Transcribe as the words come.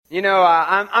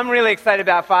I'm really excited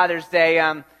about Father's Day.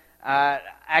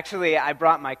 Actually, I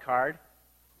brought my card.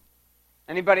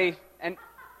 Did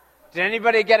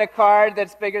anybody get a card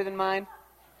that's bigger than mine?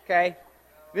 Okay.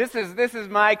 This is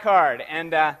my card,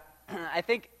 and I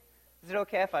think, is it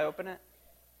okay if I open it?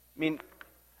 I mean,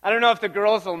 I don't know if the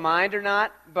girls will mind or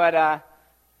not, but I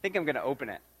think I'm going to open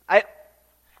it.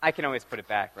 I can always put it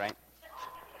back, right?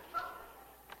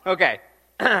 Okay.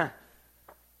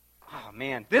 Oh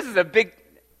man, this is a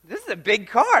big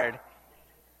card.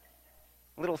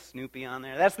 A little Snoopy on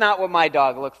there. That's not what my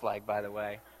dog looks like, by the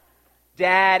way.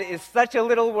 Dad is such a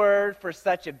little word for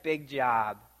such a big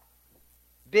job.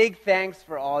 Big thanks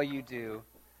for all you do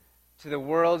to the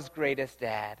world's greatest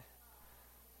dad.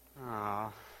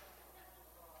 Oh,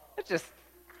 it just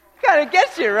kind of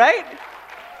gets you, right?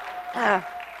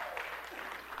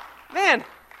 Man,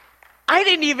 I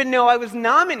didn't even know I was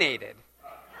nominated.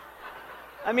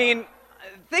 I mean,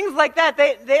 things like that,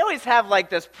 they always have like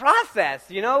this process,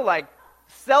 like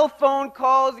cell phone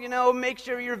calls, make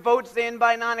sure your vote's in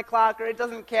by 9 o'clock or it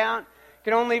doesn't count.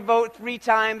 You can only vote 3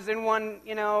 times in one,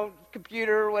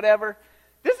 computer or whatever.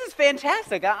 This is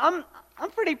fantastic. I'm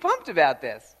pretty pumped about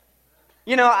this.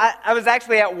 I was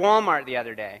actually at Walmart the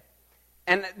other day,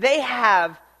 and they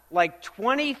have like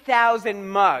 20,000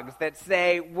 mugs that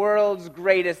say world's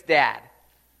greatest dad.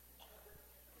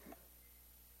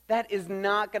 That is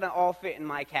not going to all fit in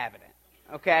my cabinet,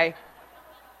 okay?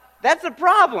 That's a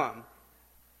problem.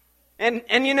 And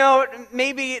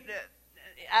maybe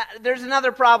there's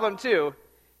another problem too,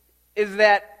 is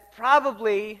that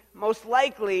probably, most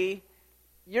likely,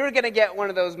 you're going to get one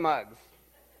of those mugs.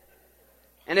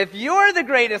 And if you're the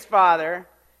greatest father,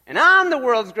 and I'm the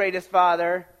world's greatest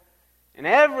father, and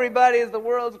everybody is the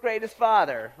world's greatest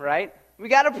father, right? We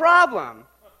got a problem.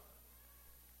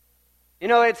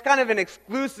 It's kind of an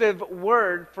exclusive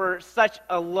word for such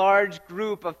a large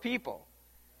group of people.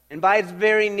 And by its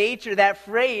very nature, that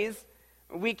phrase,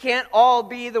 we can't all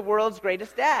be the world's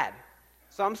greatest dad.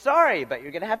 So I'm sorry, but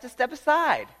you're going to have to step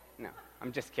aside. No,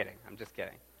 I'm just kidding.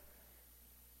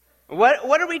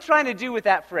 What are we trying to do with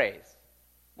that phrase?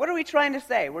 What are we trying to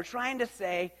say? We're trying to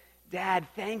say, Dad,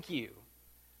 thank you.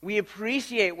 We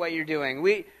appreciate what you're doing.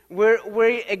 We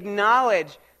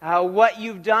acknowledge what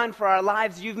you've done for our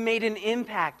lives. You've made an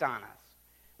impact on us.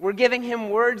 We're giving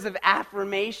him words of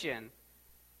affirmation.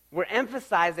 We're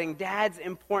emphasizing Dad's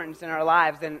importance in our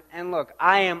lives. And look,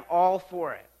 I am all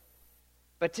for it.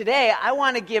 But today, I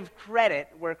want to give credit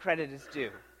where credit is due.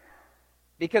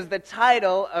 Because the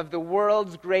title of the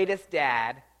world's greatest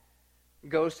dad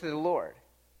goes to the Lord.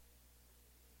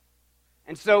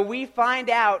 And so we find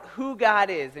out who God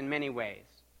is in many ways.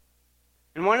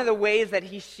 And one of the ways that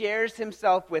he shares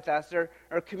himself with us or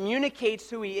communicates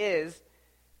who he is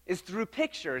through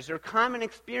pictures or common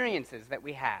experiences that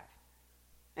we have.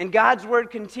 And God's word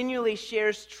continually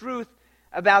shares truth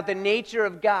about the nature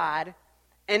of God.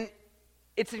 And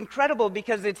it's incredible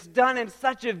because it's done in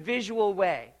such a visual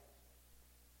way.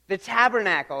 The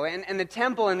tabernacle and the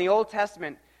temple in the Old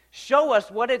Testament show us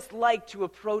what it's like to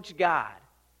approach God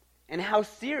and how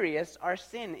serious our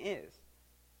sin is.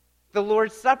 The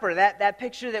Lord's Supper, that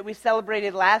picture that we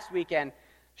celebrated last weekend,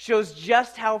 shows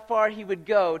just how far he would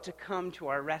go to come to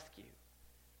our rescue.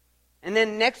 And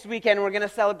then next weekend, we're going to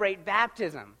celebrate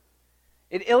baptism.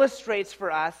 It illustrates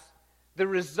for us the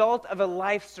result of a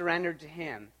life surrendered to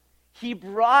him. He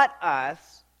brought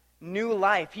us new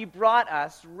life. He brought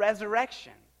us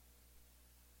resurrection.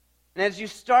 And as you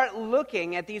start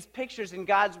looking at these pictures in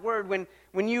God's Word,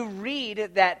 when you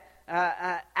read that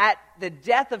at the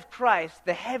death of Christ,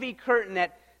 the heavy curtain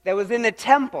that was in the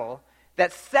temple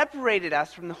that separated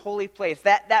us from the holy place,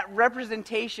 that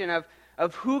representation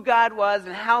of who God was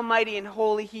and how mighty and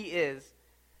holy he is,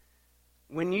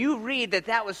 when you read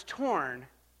that was torn,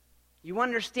 you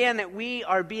understand that we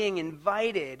are being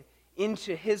invited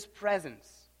into his presence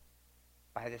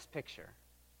by this picture.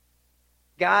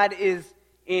 God is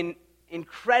an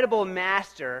incredible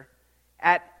master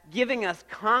at giving us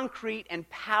concrete and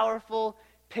powerful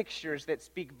pictures that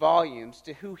speak volumes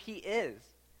to who he is.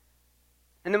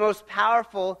 And the most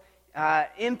powerful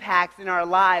impacts in our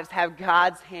lives have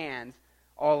God's hands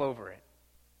all over it.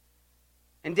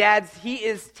 And dads, he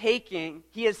has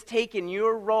taken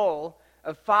your role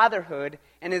of fatherhood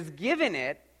and has given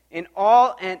it to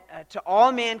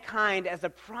all mankind as a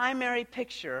primary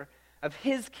picture of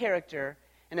his character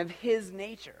and of his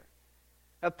nature.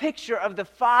 A picture of the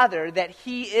Father that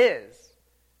he is.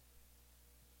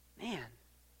 Man.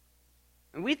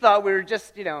 And we thought we were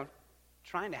just,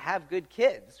 trying to have good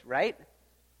kids, right?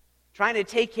 Trying to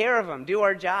take care of them, do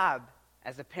our job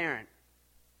as a parent.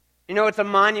 It's a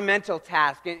monumental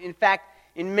task. In fact,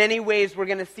 in many ways we're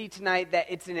going to see tonight that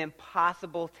it's an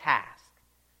impossible task.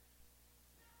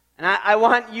 And I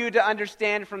want you to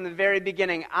understand from the very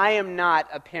beginning, I am not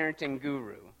a parenting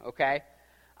guru, okay?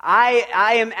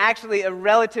 I am actually a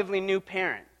relatively new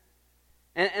parent.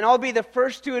 And I'll be the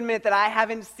first to admit that I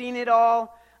haven't seen it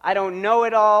all, I don't know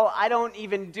it all, I don't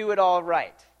even do it all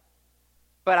right.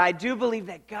 But I do believe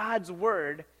that God's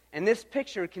Word and this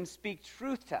picture can speak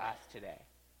truth to us today.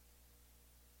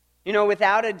 You know,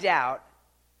 without a doubt,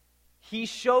 He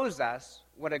shows us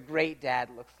what a great dad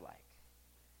looks like.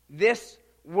 This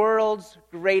world's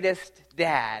greatest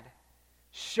dad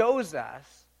shows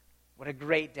us what a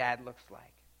great dad looks like.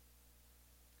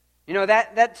 You know,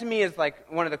 that to me is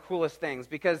like one of the coolest things,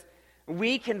 because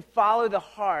we can follow the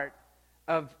heart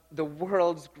of the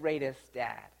world's greatest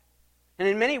dad. And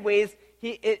in many ways,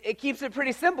 it keeps it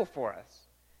pretty simple for us.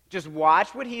 Just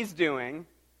watch what he's doing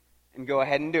and go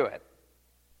ahead and do it.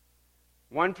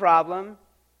 One problem,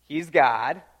 he's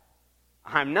God,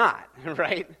 I'm not,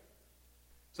 right?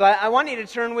 So I want you to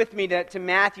turn with me to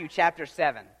Matthew chapter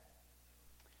 7.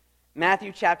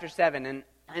 Matthew chapter 7. And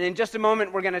in just a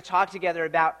moment, we're going to talk together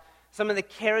about some of the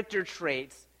character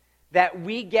traits that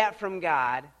we get from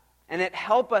God and that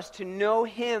help us to know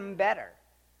Him better.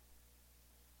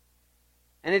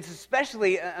 And it's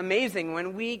especially amazing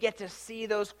when we get to see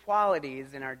those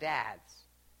qualities in our dads.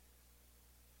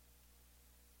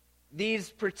 These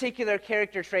particular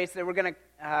character traits that we're going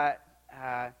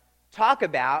to talk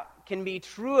about can be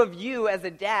true of you as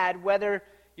a dad, whether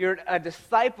you're a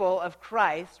disciple of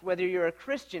Christ, whether you're a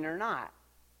Christian or not.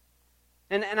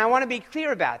 And I want to be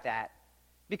clear about that,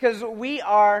 because we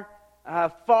are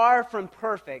far from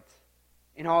perfect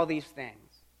in all these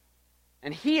things.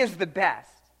 And He is the best.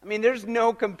 I mean, there's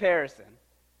no comparison.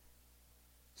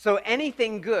 So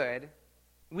anything good,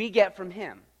 we get from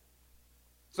Him.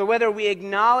 So whether we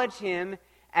acknowledge Him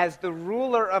as the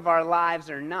ruler of our lives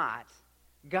or not,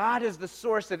 God is the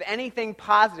source of anything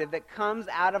positive that comes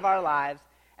out of our lives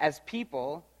as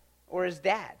people or as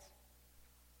dads.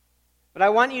 But I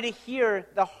want you to hear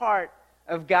the heart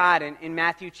of God in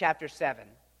Matthew chapter 7.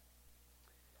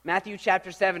 Matthew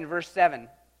chapter 7, verse 7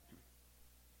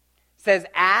 says,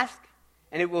 "Ask,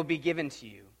 and it will be given to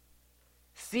you.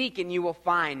 Seek, and you will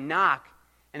find. Knock,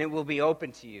 and it will be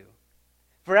open to you.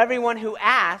 For everyone who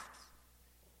asks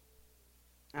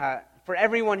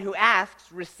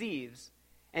receives,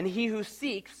 and he who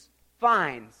seeks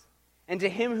finds, and to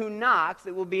him who knocks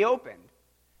it will be opened."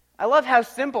 I love how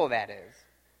simple that is.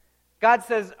 God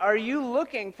says, are you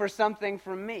looking for something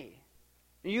from me?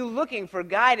 Are you looking for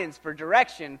guidance, for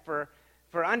direction, for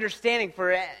understanding,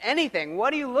 for anything?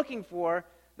 What are you looking for?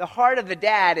 The heart of the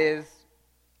dad is,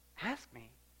 ask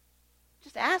me.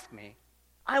 Just ask me.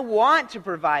 I want to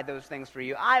provide those things for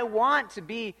you. I want to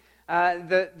be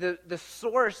the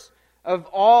source of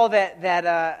all that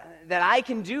I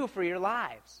can do for your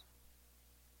lives.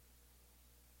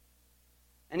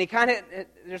 And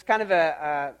there's kind of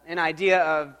an idea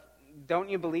of, don't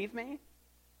you believe me?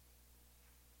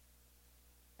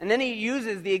 And then he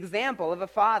uses the example of a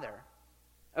father,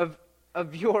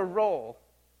 of your role.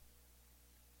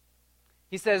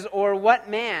 He says, or what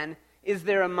man is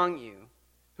there among you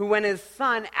who, when his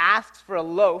son asks for a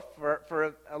loaf,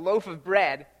 for a loaf of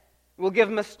bread, will give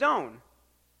him a stone?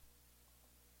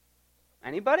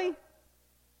 Anybody?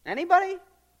 Anybody?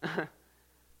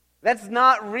 That's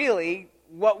not really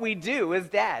what we do as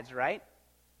dads, right?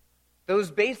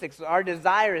 Those basics, our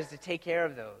desire is to take care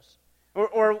of those.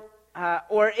 Or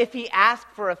if he asks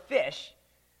for a fish,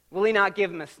 will he not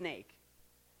give him a snake?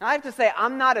 Now, I have to say,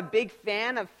 I'm not a big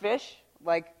fan of fish.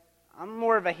 Like, I'm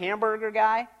more of a hamburger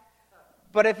guy.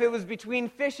 But if it was between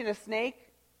fish and a snake,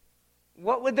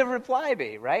 what would the reply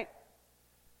be, right?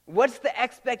 What's the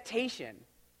expectation?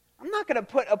 I'm not going to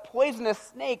put a poisonous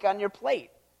snake on your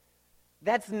plate.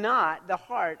 That's not the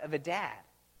heart of a dad.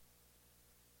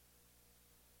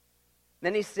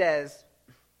 Then he says,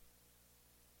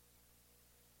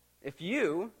 if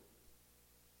you,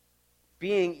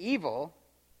 being evil,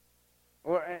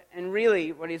 and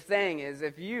really what he's saying is,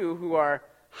 if you who are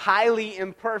highly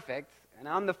imperfect, and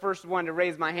I'm the first one to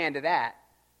raise my hand to that,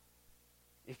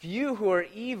 if you who are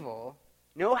evil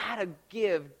know how to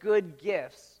give good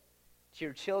gifts to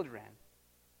your children.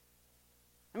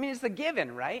 I mean, it's a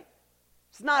given, right?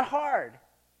 It's not hard.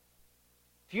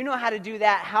 If you know how to do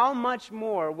that, how much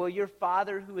more will your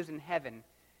Father who is in heaven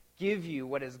give you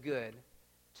what is good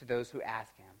to those who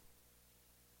ask Him?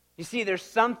 You see, there's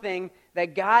something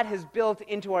that God has built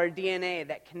into our DNA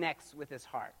that connects with His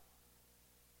heart.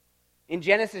 In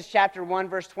Genesis chapter 1,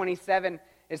 verse 27,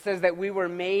 it says that we were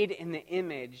made in the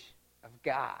image of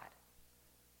God.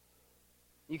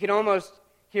 You can almost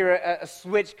hear a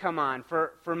switch come on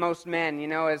for most men,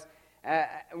 as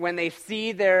when they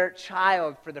see their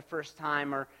child for the first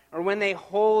time, or when they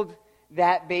hold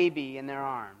that baby in their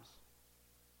arms.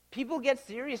 People get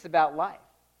serious about life.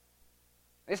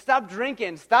 They stop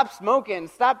drinking, stop smoking,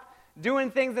 stop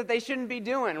doing things that they shouldn't be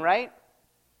doing, right?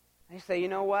 They say, you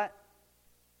know what?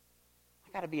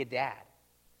 I got to be a dad.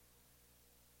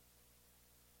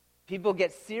 People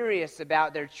get serious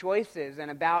about their choices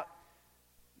and about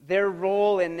their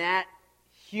role in that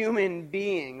human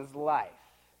being's life.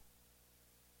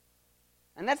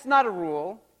 And that's not a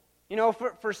rule.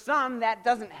 For some, that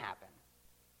doesn't happen,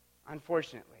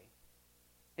 unfortunately.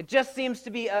 It just seems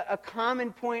to be a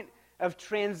common point of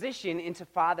transition into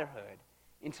fatherhood,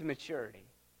 into maturity.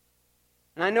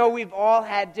 And I know we've all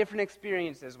had different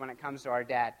experiences when it comes to our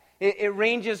dad. It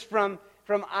ranges from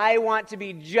I want to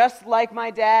be just like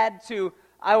my dad to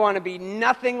I want to be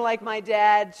nothing like my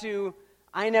dad to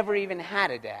I never even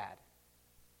had a dad.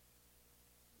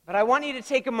 But I want you to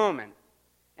take a moment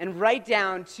and write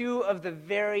down 2 of the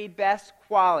very best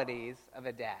qualities of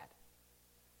a dad.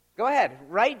 Go ahead,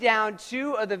 write down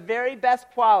 2 of the very best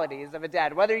qualities of a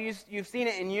dad, whether you've seen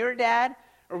it in your dad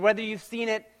or whether you've seen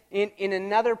it in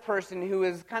another person who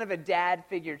is kind of a dad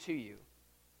figure to you.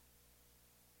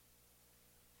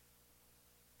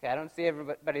 Okay, I don't see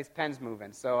everybody's pens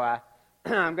moving, so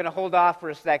I'm going to hold off for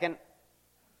a second.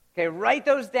 Okay, write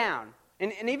those down.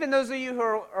 And even those of you who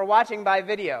are watching by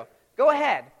video, go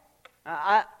ahead.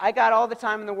 I got all the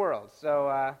time in the world,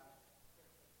 so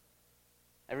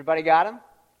everybody got them?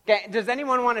 Okay, does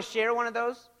anyone want to share one of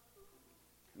those?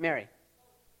 Mary.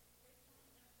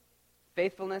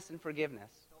 Faithfulness and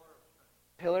forgiveness.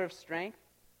 Pillar of strength.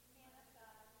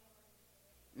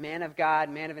 Man of God,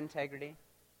 man of integrity.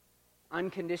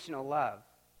 Unconditional love.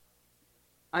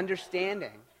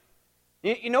 Understanding.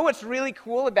 You know what's really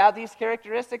cool about these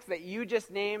characteristics that you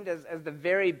just named as the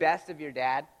very best of your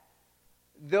dad?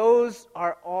 Those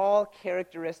are all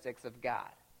characteristics of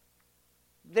God.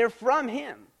 They're from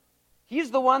Him. He's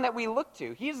the one that we look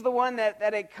to. He's the one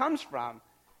that it comes from.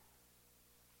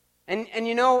 And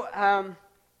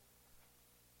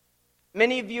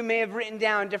many of you may have written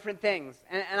down different things.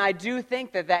 And I do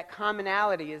think that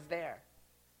commonality is there.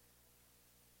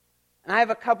 And I have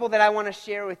a couple that I want to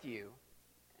share with you.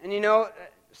 And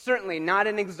certainly not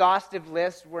an exhaustive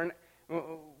list.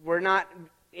 We're not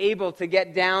able to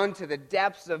get down to the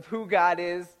depths of who God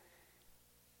is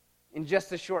in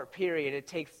just a short period. It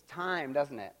takes time,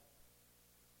 doesn't it?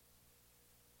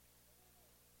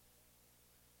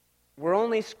 We're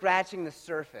only scratching the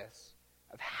surface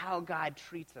of how God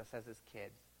treats us as His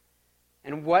kids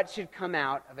and what should come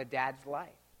out of a dad's life.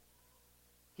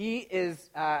 He is,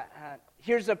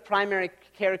 here's a primary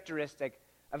characteristic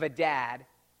of a dad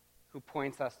who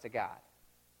points us to God.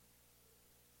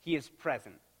 He is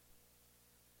present.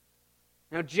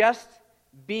 Now, just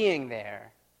being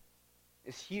there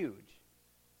is huge.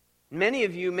 Many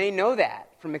of you may know that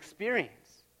from experience.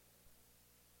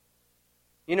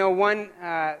 One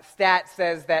stat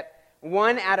says that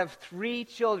 1 out of 3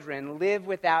 children live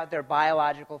without their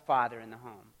biological father in the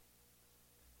home.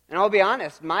 And I'll be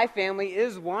honest, my family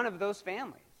is one of those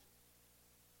families.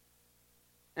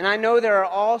 And I know there are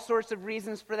all sorts of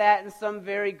reasons for that and some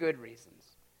very good reasons.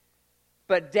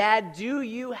 But Dad, do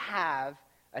you have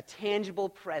a tangible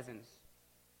presence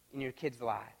in your kids'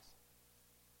 lives?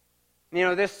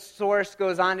 This source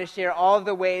goes on to share all of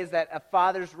the ways that a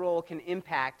father's role can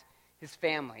impact his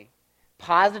family,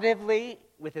 positively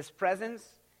with his presence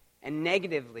and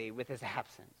negatively with his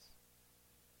absence.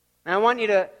 And I want you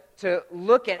to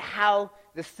look at how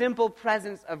the simple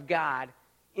presence of God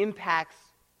impacts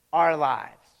our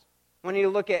lives. I want you to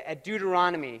look at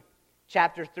Deuteronomy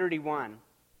chapter 31.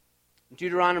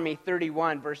 Deuteronomy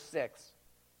 31, verse 6.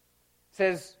 It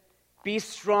says, "Be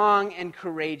strong and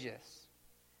courageous.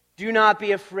 Do not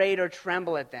be afraid or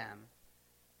tremble at them,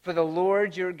 for the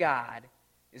Lord your God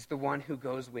is the one who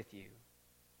goes with you.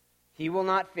 He will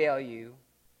not fail you.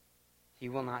 He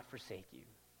will not forsake you."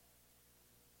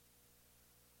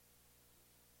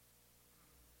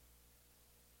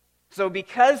 So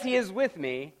because He is with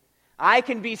me, I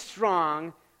can be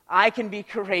strong, I can be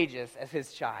courageous as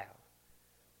His child.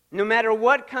 No matter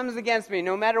what comes against me,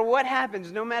 no matter what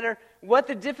happens, no matter what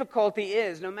the difficulty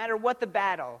is, no matter what the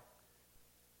battle,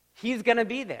 He's going to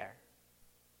be there.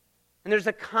 And there's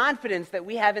a confidence that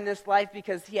we have in this life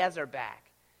because He has our back,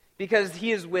 because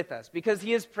He is with us, because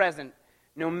He is present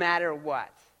no matter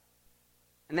what.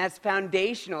 And that's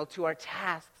foundational to our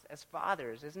tasks as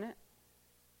fathers, isn't it?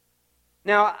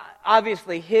 Now,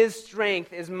 obviously, His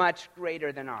strength is much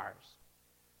greater than ours.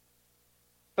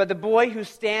 But the boy who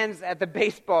stands at the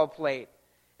baseball plate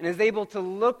and is able to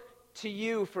look to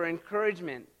you for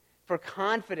encouragement, for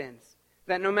confidence,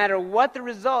 that no matter what the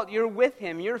result, you're with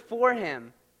him, you're for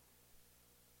him,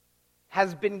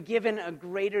 has been given a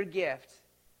greater gift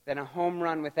than a home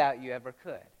run without you ever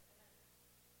could.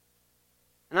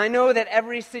 And I know that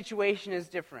every situation is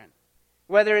different,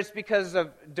 whether it's because of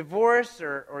divorce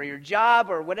or your job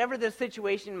or whatever the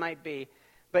situation might be,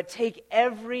 but take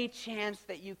every chance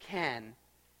that you can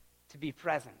to be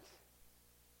present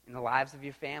in the lives of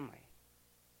your family,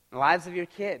 in the lives of your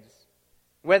kids,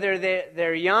 whether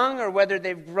they're young or whether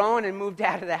they've grown and moved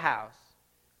out of the house.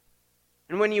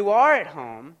 And when you are at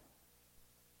home,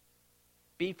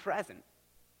 be present.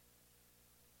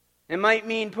 It might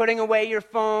mean putting away your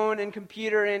phone and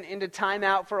computer into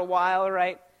timeout for a while,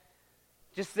 right?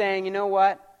 Just saying, you know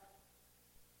what?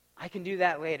 I can do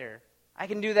that later. I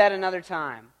can do that another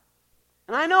time.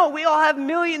 And I know we all have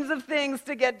millions of things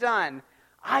to get done.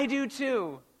 I do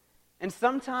too. And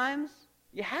sometimes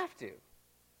you have to.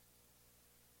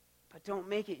 But don't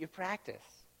make it your practice.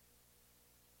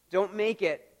 Don't make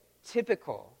it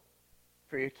typical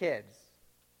for your kids.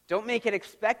 Don't make it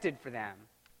expected for them.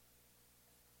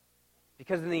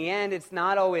 Because in the end, it's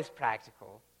not always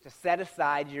practical to set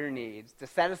aside your needs, to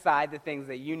set aside the things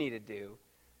that you need to do.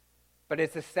 But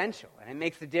it's essential, and it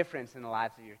makes a difference in the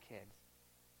lives of your kids.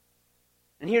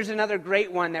 And here's another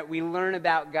great one that we learn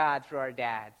about God through our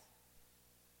dads.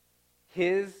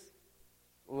 His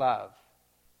love.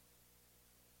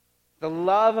 The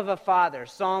love of a father.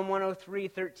 Psalm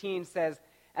 103:13 says,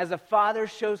 "As a father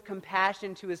shows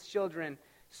compassion to his children,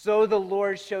 so the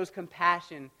Lord shows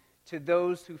compassion to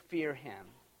those who fear him."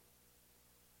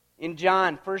 In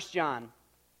 1 John,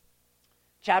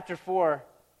 chapter 4,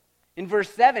 in verse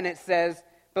 7 it says,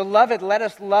 "Beloved, let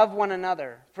us love one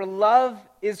another, for love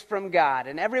is from God,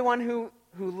 and everyone who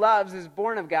loves is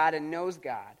born of God and knows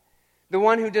God. The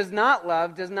one who does not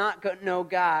love does not know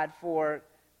God, for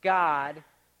God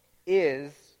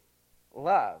is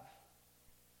love.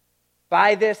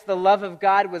 By this the love of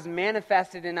God was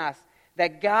manifested in us,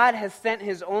 that God has sent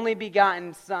his only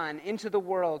begotten Son into the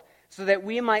world so that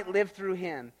we might live through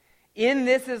him. In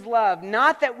this is love,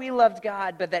 not that we loved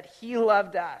God, but that he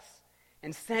loved us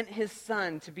and sent his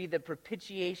Son to be the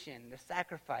propitiation, the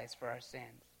sacrifice for our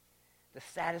sins, the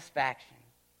satisfaction."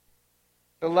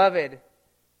 Beloved,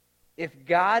 if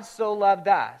God so loved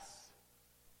us,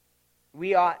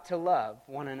 we ought to love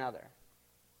one another.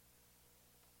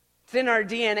 It's in our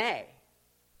DNA.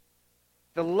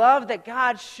 The love that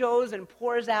God shows and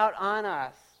pours out on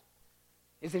us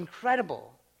is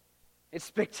incredible. It's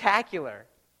spectacular.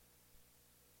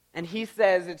 And he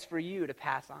says it's for you to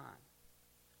pass on.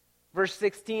 Verse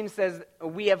 16 says,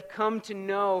 "We have come to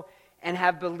know and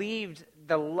have believed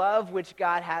the love which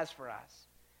God has for us."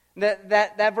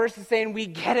 That verse is saying we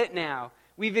get it now.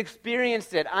 We've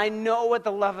experienced it. I know what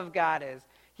the love of God is.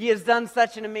 He has done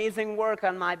such an amazing work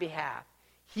on my behalf.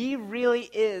 He really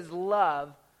is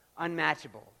love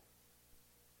unmatchable.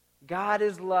 God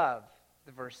is love,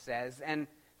 the verse says, and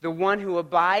the one who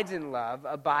abides in love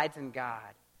abides in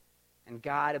God, and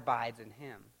God abides in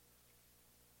him.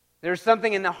 There's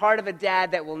something in the heart of a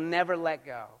dad that will never let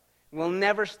go, will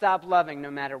never stop loving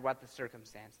no matter what the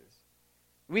circumstances.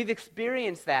 We've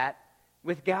experienced that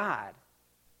with God.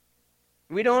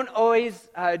 We don't always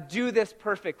do this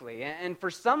perfectly, and for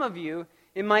some of you,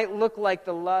 it might look like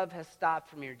the love has stopped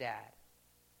from your dad.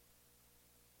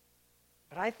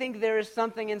 But I think there is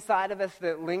something inside of us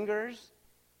that lingers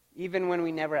even when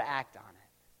we never act on it.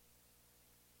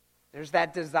 There's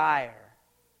that desire.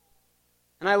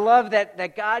 And I love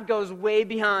that God goes way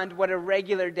beyond what a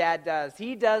regular dad does.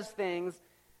 He does the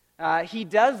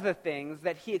things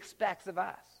that he expects of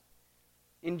us.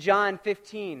 In John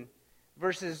 15,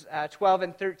 verses 12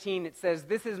 and 13, it says,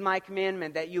 "This is my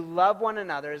commandment, that you love one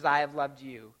another as I have loved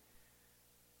you."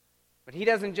 But he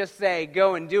doesn't just say,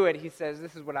 "Go and do it." He says,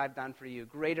 "This is what I've done for you.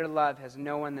 Greater love has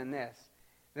no one than this,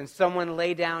 than someone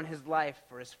lay down his life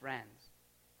for his friends."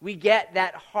 We get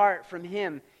that heart from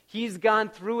him. He's gone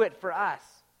through it for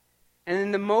us. And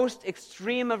in the most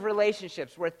extreme of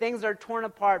relationships, where things are torn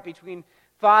apart between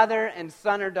father and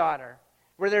son or daughter,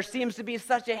 where there seems to be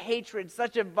such a hatred,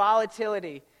 such a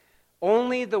volatility,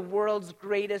 only the world's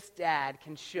greatest dad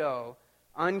can show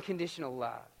unconditional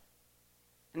love.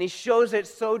 And he shows it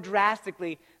so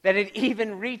drastically that it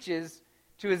even reaches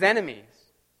to his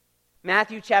enemies.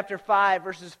 Matthew chapter 5,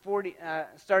 verses 40,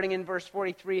 starting in verse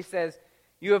 43 says,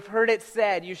 "You have heard it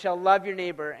said, you shall love your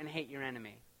neighbor and hate your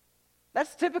enemy."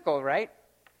 That's typical, right?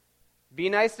 Be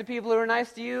nice to people who are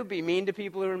nice to you, be mean to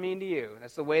people who are mean to you.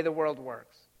 That's the way the world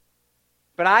works.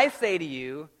 But I say to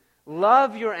you,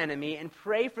 love your enemy and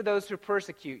pray for those who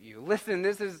persecute you. Listen,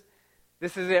 this is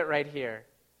This is it right here.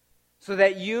 So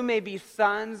that you may be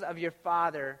sons of your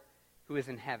Father who is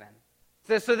in heaven.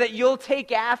 So that you'll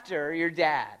take after your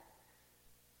dad.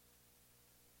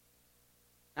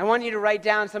 I want you to write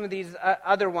down some of these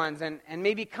other ones and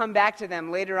maybe come back to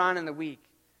them later on in the week.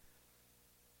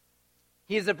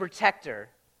 He is a protector.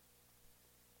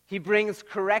 He brings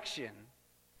correction.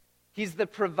 He's the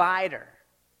provider.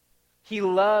 He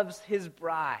loves his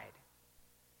bride.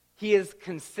 He is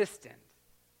consistent.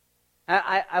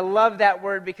 I love that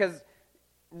word because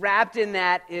wrapped in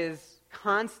that is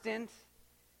constant,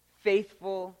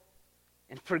 faithful,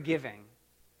 and forgiving.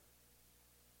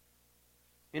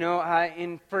 You know,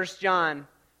 in 1 John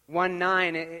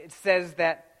 1:9, it says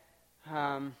that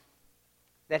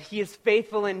he is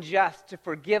faithful and just to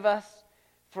forgive us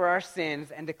for our sins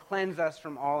and to cleanse us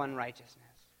from all unrighteousness.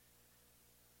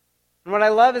 And what I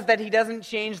love is that he doesn't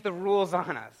change the rules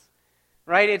on us,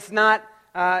 right? It's not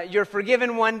you're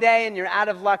forgiven one day and you're out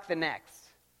of luck the next.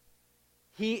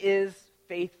 He is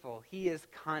faithful. He is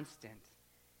constant.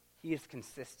 He is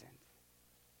consistent.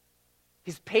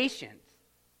 He's patient.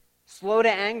 Slow to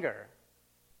anger.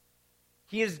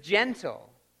 He is gentle.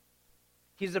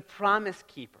 He's a promise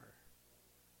keeper.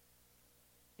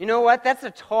 You know what? That's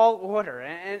a tall order,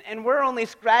 and we're only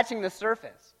scratching the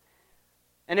surface.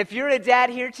 And if you're a dad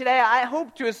here today, I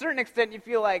hope to a certain extent you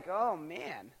feel like, oh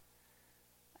man,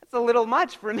 that's a little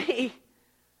much for me.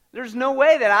 There's no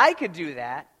way that I could do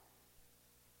that.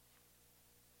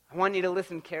 I want you to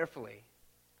listen carefully.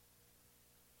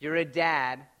 You're a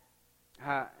dad,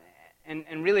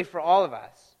 and really for all of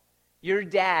us, your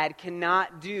dad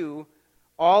cannot do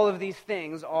all of these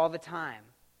things all the time.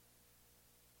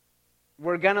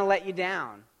 We're going to let you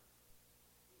down.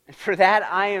 And for that,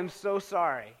 I am so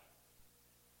sorry.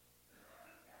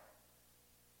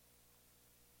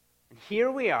 And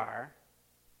here we are,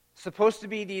 supposed to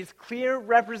be these clear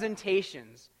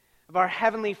representations of our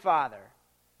Heavenly Father.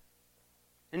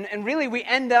 And really, we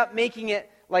end up making it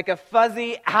like a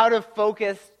fuzzy,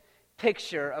 out-of-focus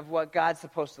picture of what God's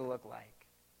supposed to look like.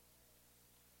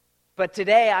 But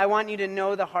today, I want you to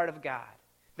know the heart of God.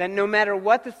 That no matter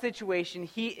what the situation,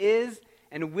 He is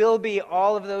and will be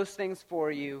all of those things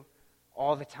for you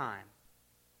all the time.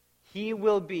 He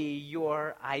will be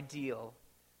your ideal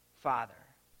Father.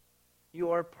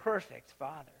 Your perfect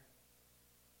Father.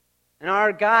 And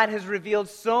our God has revealed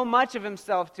so much of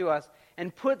Himself to us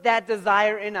and put that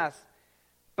desire in us.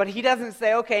 But He doesn't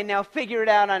say, okay, now figure it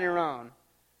out on your own.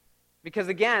 Because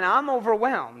again, I'm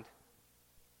overwhelmed.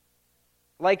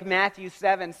 Like Matthew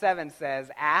 7:7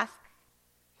 says, ask,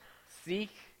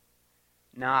 seek,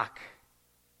 knock.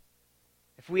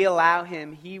 If we allow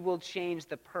Him, He will change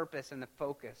the purpose and the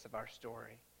focus of our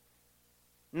story.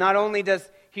 Not only does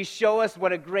He show us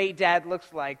what a great dad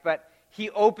looks like, but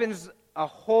He opens a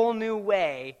whole new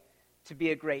way to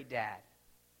be a great dad.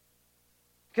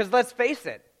 Because let's face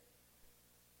it,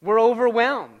 we're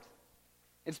overwhelmed.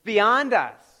 It's beyond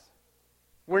us.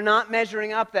 We're not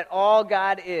measuring up that all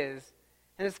God is.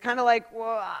 And it's kind of like,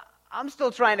 well, I'm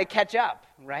still trying to catch up,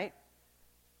 right?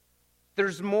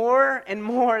 There's more and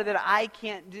more that I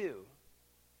can't do.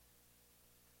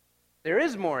 There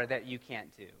is more that you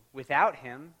can't do without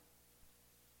Him.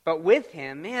 But with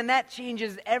Him, man, that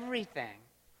changes everything.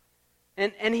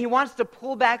 And He wants to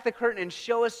pull back the curtain and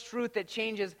show us truth that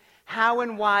changes how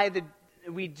and why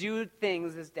we do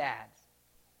things as dads.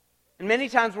 And many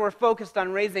times we're focused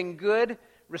on raising good,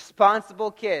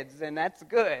 responsible kids, and that's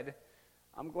good.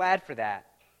 I'm glad for that.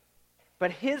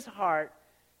 But His heart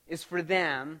is for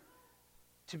them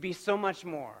to be so much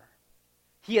more.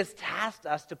 He has tasked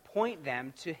us to point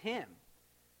them to Him.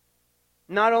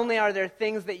 Not only are there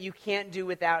things that you can't do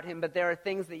without Him, but there are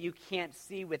things that you can't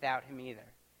see without Him either.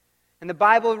 And the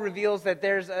Bible reveals that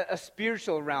there's a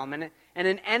spiritual realm and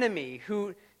an enemy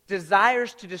who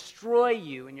desires to destroy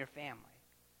you and your family.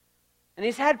 And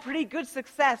he's had pretty good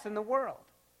success in the world.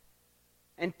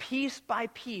 And piece by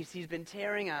piece, he's been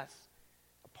tearing us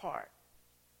apart.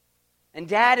 And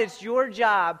Dad, it's your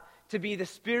job to be the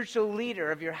spiritual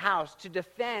leader of your house, to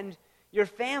defend your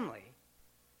family.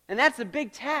 And that's a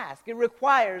big task. It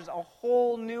requires a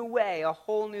whole new way, a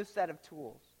whole new set of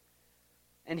tools.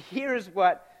 And here's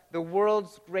what the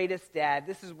world's greatest dad,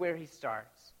 this is where he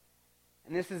starts.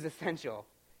 And this is essential.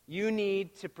 You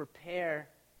need to prepare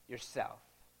yourself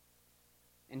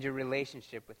and your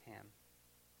relationship with Him.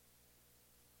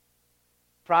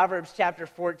 Proverbs chapter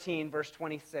 14, verse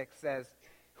 26 says,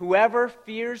 whoever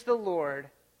fears the Lord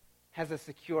has a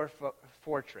secure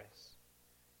fortress.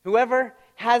 Whoever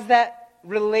has that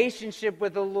relationship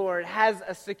with the Lord has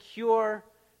a secure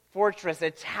fortress,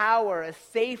 a tower, a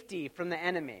safety from the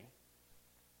enemy.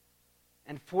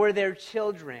 And for their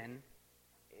children,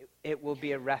 it will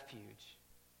be a refuge.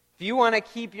 If you want to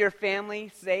keep your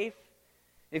family safe,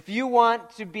 if you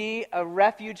want to be a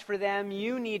refuge for them,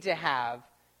 you need to have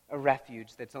a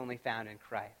refuge that's only found in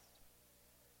Christ.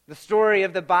 The story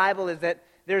of the Bible is that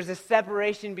there's a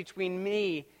separation between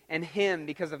me and him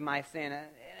because of my sin.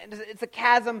 It's a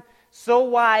chasm so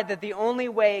wide that the only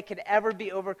way it could ever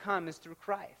be overcome is through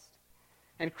Christ.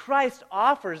 And Christ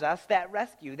offers us that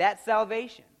rescue, that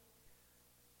salvation.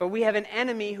 But we have an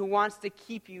enemy who wants to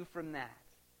keep you from that.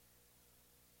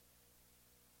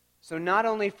 So not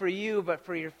only for you, but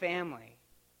for your family,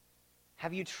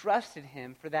 have you trusted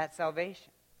him for that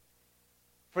salvation?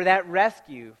 For that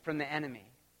rescue from the enemy?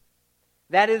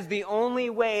 That is the only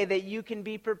way that you can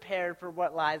be prepared for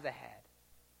what lies ahead.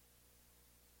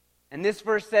 And this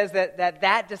verse says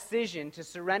that decision to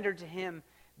surrender to him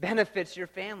benefits your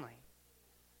family.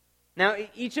 Now,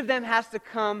 each of them has to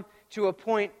come to a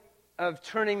point of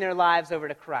turning their lives over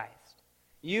to Christ.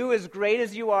 You, as great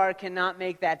as you are, cannot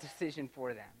make that decision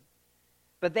for them.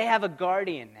 But they have a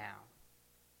guardian now.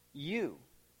 You.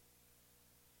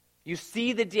 You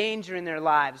see the danger in their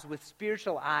lives with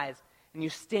spiritual eyes, and you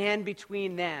stand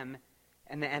between them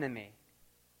and the enemy.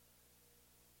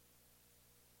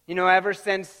 You know, ever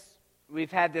since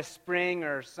we've had this spring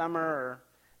or summer, or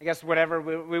I guess whatever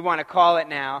we want to call it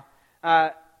now,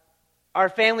 our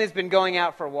family's been going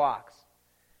out for walks.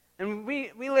 And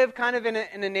we live kind of in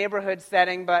a neighborhood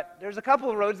setting, but there's a couple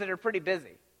of roads that are pretty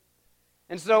busy.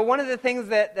 And so one of the things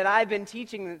that I've been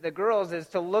teaching the girls is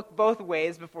to look both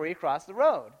ways before you cross the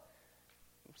road.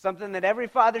 Something that every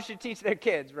father should teach their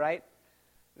kids, right?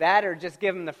 That or just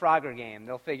give them the Frogger game.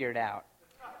 They'll figure it out.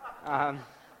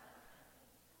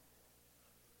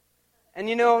 And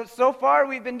you know, so far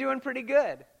we've been doing pretty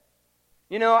good.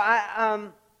 You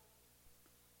know,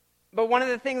 but one of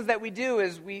the things that we do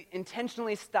is we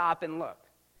intentionally stop and look.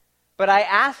 But I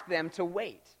ask them to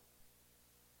wait.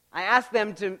 I ask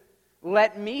them to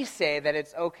let me say that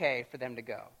it's okay for them to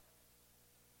go.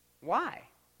 Why?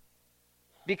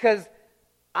 Because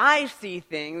I see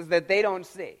things that they don't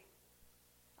see.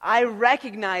 I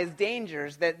recognize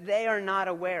dangers that they are not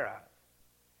aware of.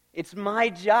 It's my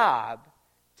job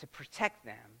to protect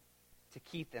them, to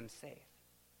keep them safe.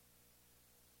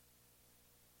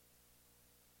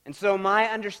 And so my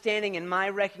understanding and my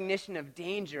recognition of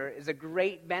danger is a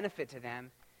great benefit to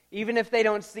them, even if they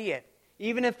don't see it,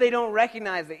 even if they don't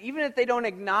recognize it, even if they don't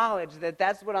acknowledge that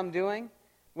that's what I'm doing,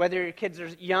 whether your kids are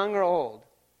young or old.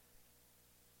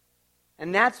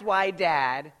 And that's why,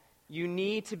 Dad, you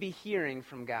need to be hearing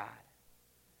from God.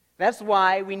 That's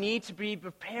why we need to be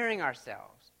preparing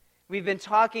ourselves. We've been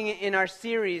talking in our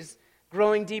series,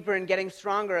 Growing Deeper and Getting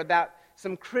Stronger, about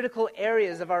some critical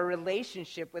areas of our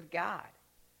relationship with God.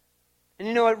 And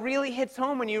you know, it really hits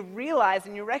home when you realize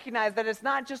and you recognize that it's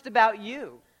not just about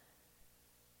you.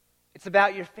 It's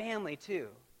about your family too.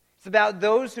 It's about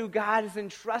those who God has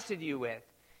entrusted you with.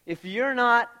 If you're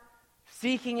not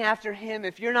seeking after him,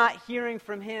 if you're not hearing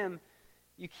from him,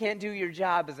 you can't do your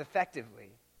job as effectively.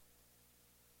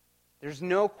 There's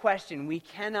no question we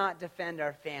cannot defend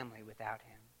our family without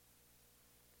him.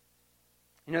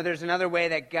 You know, there's another way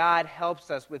that God helps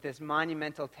us with this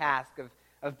monumental task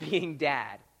of being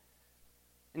dad.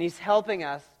 And he's helping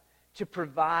us to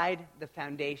provide the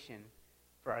foundation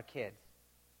for our kids.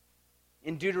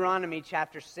 In Deuteronomy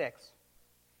chapter 6.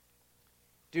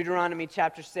 Deuteronomy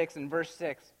chapter 6 and verse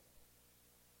 6.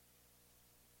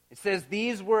 It says,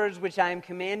 "These words which I am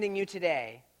commanding you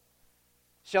today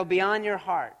shall be on your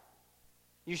heart.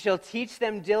 You shall teach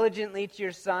them diligently to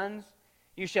your sons.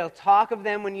 You shall talk of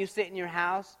them when you sit in your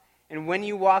house, and when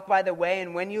you walk by the way,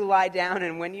 and when you lie down,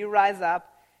 and when you rise up.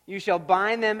 You shall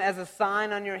bind them as a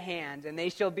sign on your hand, and they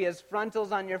shall be as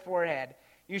frontals on your forehead.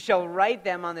 You shall write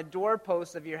them on the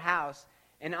doorposts of your house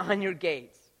and on your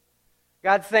gates."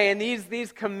 God's saying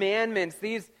these commandments,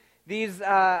 these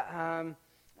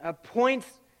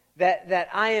points that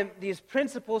I am, these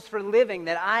principles for living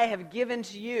that I have given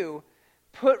to you,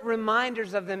 put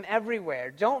reminders of them everywhere.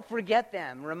 Don't forget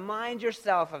them. Remind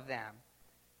yourself of them.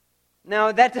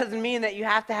 Now, that doesn't mean that you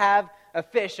have to have a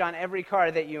fish on every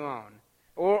car that you own,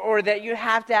 or that you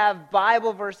have to have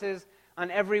Bible verses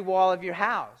on every wall of your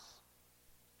house.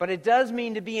 But it does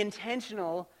mean to be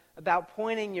intentional about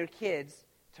pointing your kids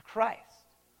to Christ.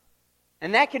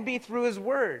 And that can be through his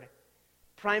word,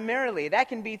 primarily. That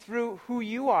can be through who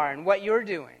you are and what you're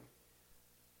doing.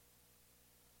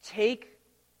 Take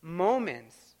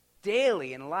moments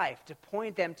daily in life to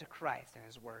point them to Christ and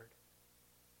his word.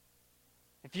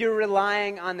 If you're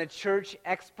relying on the church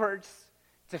experts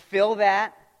to fill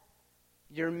that,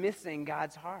 you're missing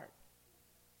God's heart.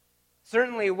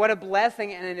 Certainly, what a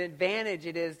blessing and an advantage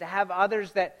it is to have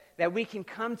others that that we can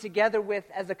come together with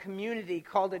as a community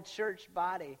called a church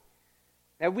body,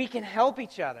 that we can help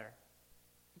each other.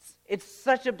 It's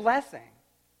such a blessing.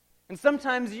 And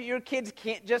sometimes your kids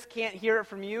can't hear it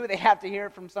from you. They have to hear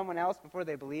it from someone else before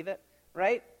they believe it,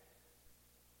 right?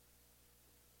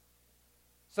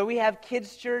 So we have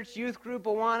kids' church, youth group,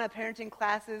 Awana, parenting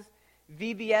classes,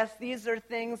 VBS. These are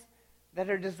things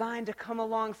that are designed to come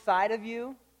alongside of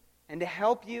you and to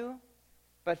help you.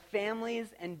 But families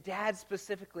and dads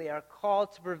specifically are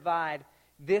called to provide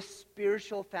this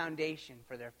spiritual foundation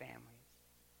for their families.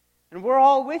 And we're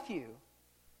all with you.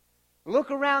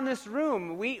 Look around this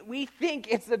room. We think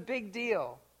it's a big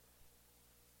deal.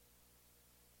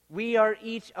 We are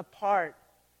each a part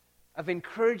of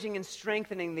encouraging and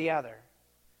strengthening the other.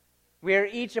 We are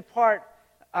each a part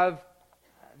of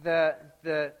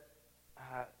the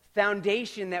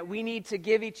foundation that we need to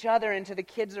give each other and to the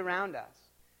kids around us.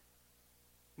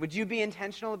 Would you be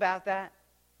intentional about that?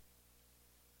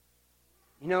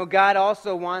 You know, God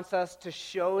also wants us to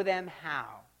show them how.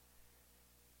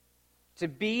 To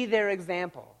be their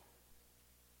example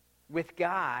with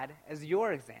God as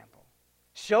your example.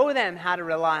 Show them how to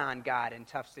rely on God in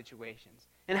tough situations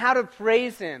and how to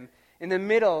praise Him in the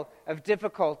middle of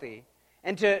difficulty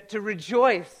and to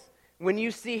rejoice when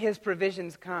you see His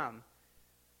provisions come.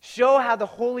 Show how the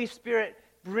Holy Spirit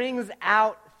brings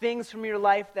out things from your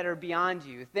life that are beyond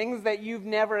you, things that you've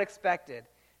never expected,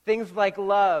 things like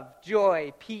love,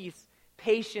 joy, peace,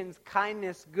 patience,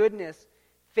 kindness, goodness,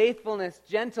 faithfulness,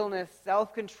 gentleness,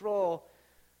 self-control.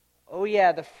 Oh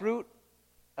yeah, the fruit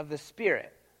of the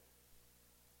Spirit.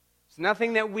 It's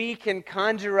nothing that we can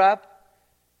conjure up.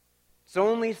 It's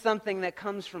only something that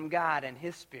comes from God and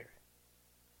His Spirit.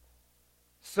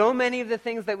 So many of the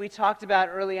things that we talked about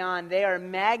early on, they are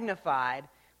magnified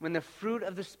when the fruit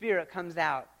of the Spirit comes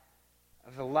out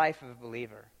of the life of a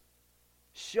believer.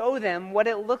 Show them what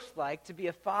it looks like to be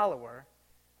a follower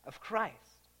of Christ.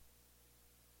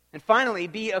 And finally,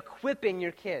 be equipping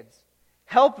your kids.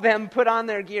 Help them put on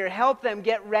their gear. Help them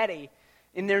get ready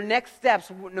in their next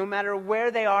steps, no matter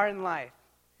where they are in life.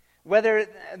 Whether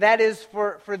that is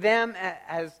for them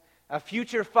as a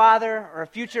future father or a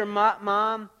future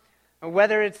mom, or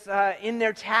whether it's in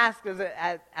their task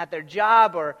at their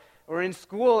job or in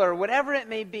school or whatever it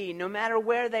may be, no matter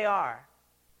where they are.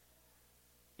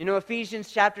 You know, Ephesians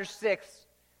chapter 6,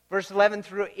 verse 11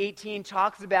 through 18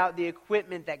 talks about the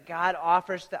equipment that God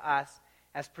offers to us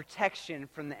as protection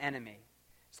from the enemy.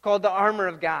 It's called the armor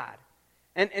of God.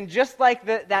 And just like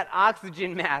that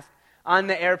oxygen mask on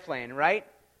the airplane, right?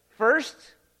 First,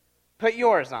 put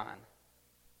yours on.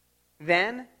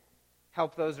 Then,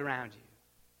 help those around you.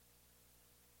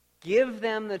 Give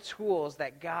them the tools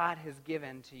that God has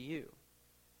given to you.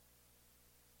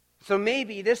 So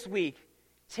maybe this week,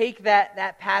 take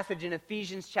that passage in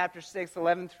Ephesians chapter 6,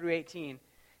 11 through 18.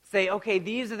 Say, okay,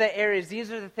 these are the areas,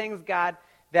 these are the things, God,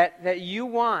 that you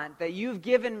want, that you've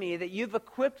given me, that you've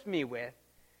equipped me with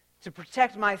to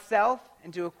protect myself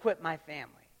and to equip my family.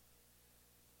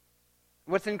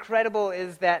 What's incredible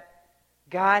is that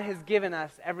God has given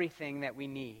us everything that we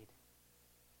need.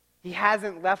 He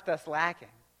hasn't left us lacking.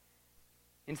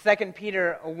 In 2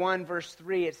 Peter 1, verse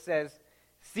 3, it says,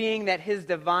 seeing that His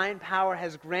divine power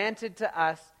has granted to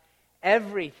us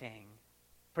everything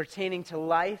pertaining to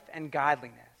life and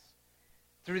godliness,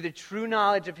 through the true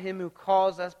knowledge of Him who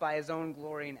calls us by His own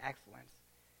glory and excellence.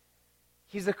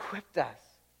 He's equipped us.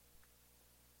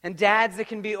 And dads, it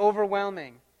can be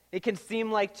overwhelming. It can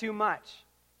seem like too much.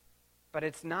 But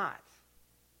it's not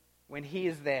when He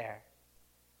is there,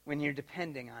 when you're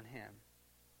depending on Him.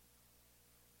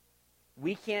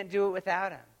 We can't do it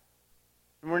without Him.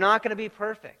 And we're not going to be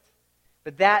perfect.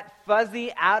 But that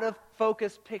fuzzy,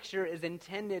 out-of-focus picture is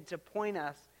intended to point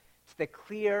us to the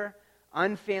clear,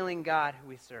 unfailing God who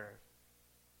we serve.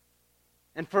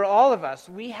 And for all of us,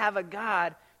 we have a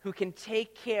God who can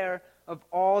take care of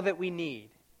all that we need,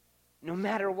 no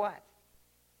matter what.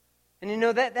 And you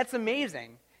know, that's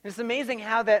amazing. It's amazing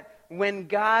how that when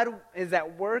God is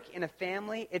at work in a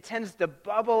family, it tends to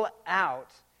bubble out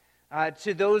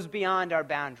to those beyond our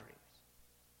boundaries.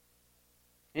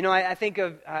 You know, I think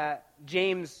of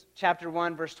James chapter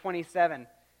 1, verse 27,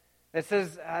 that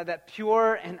says that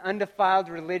pure and undefiled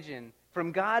religion,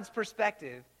 from God's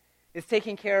perspective, is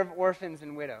taking care of orphans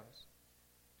and widows.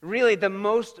 Really, the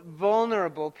most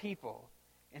vulnerable people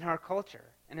in our culture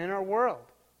and in our world.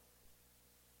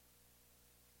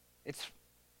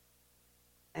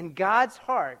 And God's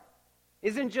heart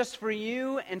isn't just for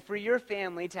you and for your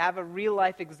family to have a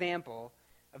real-life example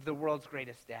of the world's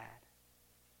greatest dad.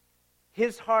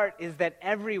 His heart is that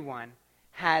everyone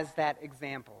has that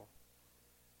example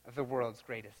of the world's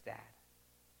greatest dad.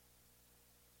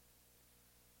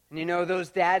 And you know, those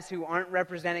dads who aren't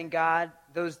representing God,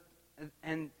 those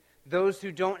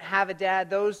who don't have a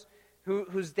dad, those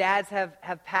whose dads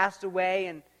have passed away,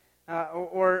 and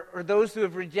or those who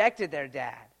have rejected their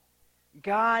dad,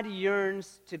 God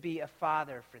yearns to be a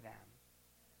father for them.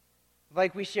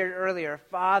 Like we shared earlier, a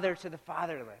father to the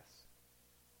fatherless.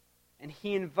 And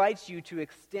he invites you to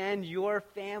extend your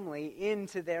family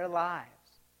into their lives.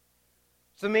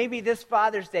 So maybe this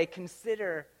Father's Day,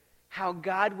 consider how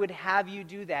God would have you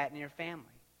do that in your family.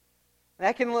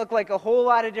 That can look like a whole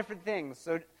lot of different things,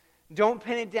 so don't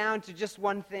pin it down to just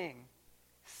one thing.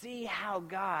 See how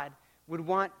God would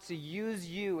want to use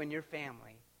you and your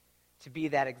family to be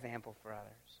that example for others.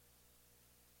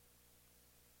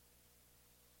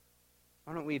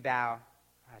 Why don't we bow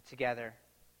together,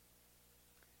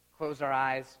 close our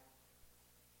eyes.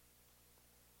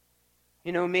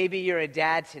 You know, maybe you're a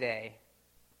dad today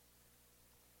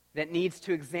that needs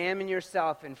to examine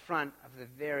yourself in front of the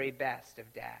very best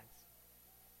of dads.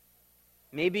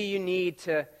 Maybe you need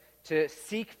to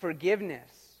seek forgiveness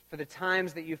for the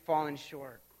times that you've fallen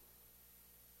short.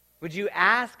 Would you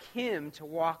ask him to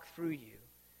walk through you,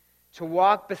 to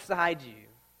walk beside you,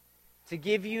 to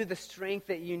give you the strength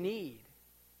that you need?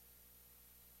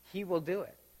 He will do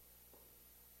it.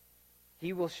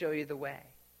 He will show you the way.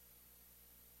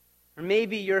 Or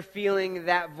maybe you're feeling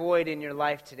that void in your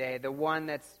life today, the one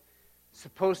that's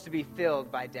supposed to be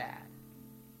filled by dad.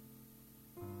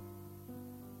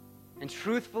 And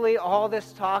truthfully, all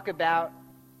this talk about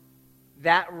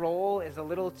that role is a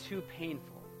little too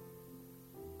painful,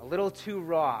 a little too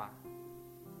raw.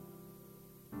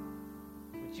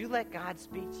 Would you let God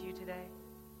speak to you today?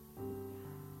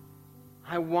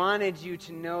 I wanted you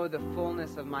to know the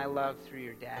fullness of my love through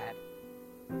your dad.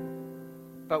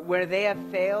 But where they have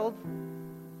failed,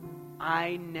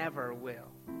 I never will.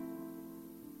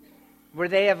 Where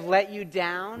they have let you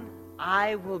down,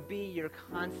 I will be your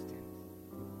constant.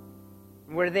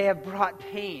 Where they have brought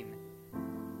pain,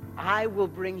 I will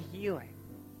bring healing.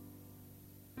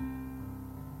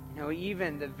 You know,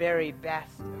 even the very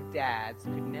best of dads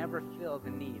could never fill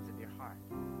the needs of your heart.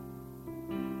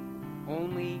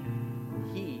 Only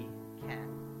he can.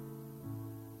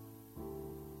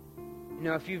 You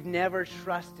know, if you've never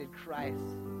trusted Christ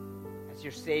as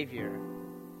your Savior,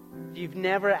 if you've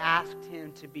never asked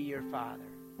him to be your Father,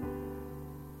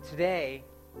 today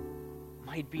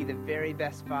might be the very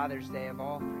best Father's Day of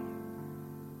all for you.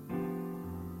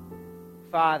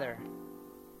 Father,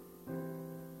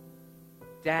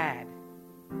 Dad,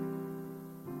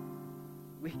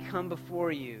 we come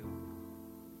before you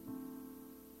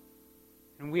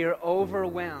and we are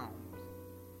overwhelmed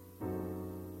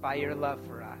by your love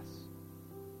for us.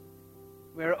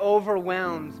 We are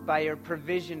overwhelmed by your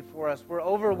provision for us. We're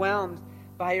overwhelmed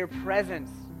by your presence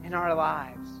in our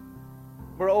lives.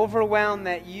 We're overwhelmed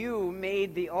that you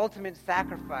made the ultimate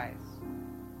sacrifice,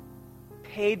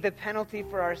 paid the penalty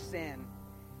for our sin,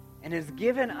 and has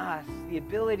given us the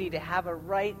ability to have a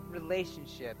right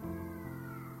relationship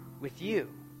with you.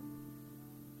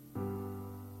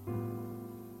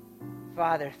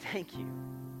 Father, thank you.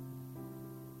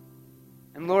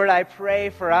 And Lord, I pray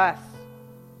for us,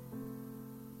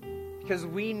 because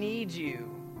we need you.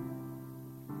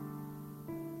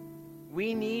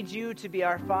 We need you to be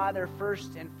our Father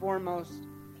first and foremost,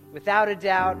 without a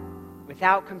doubt,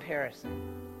 without comparison.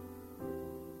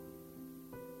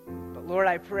 But Lord,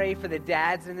 I pray for the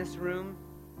dads in this room,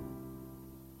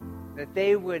 that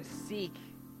they would seek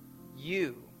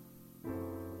you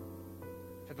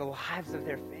for the lives of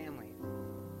their families.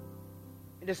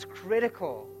 It is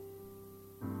critical.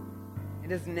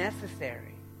 It is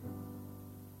necessary.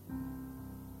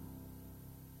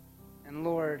 And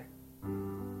Lord,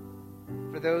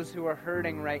 for those who are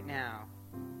hurting right now,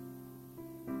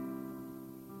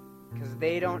 because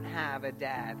they don't have a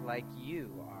dad like you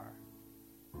are,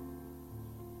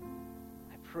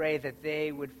 I pray that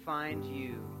they would find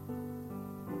you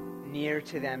near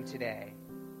to them today.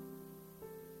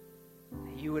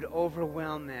 That you would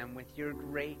overwhelm them with your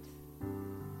great,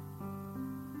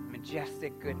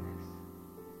 majestic goodness.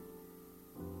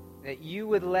 That you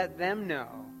would let them know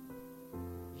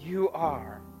you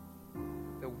are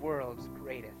the world's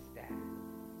greatest dad.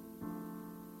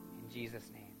 In Jesus'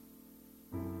 name.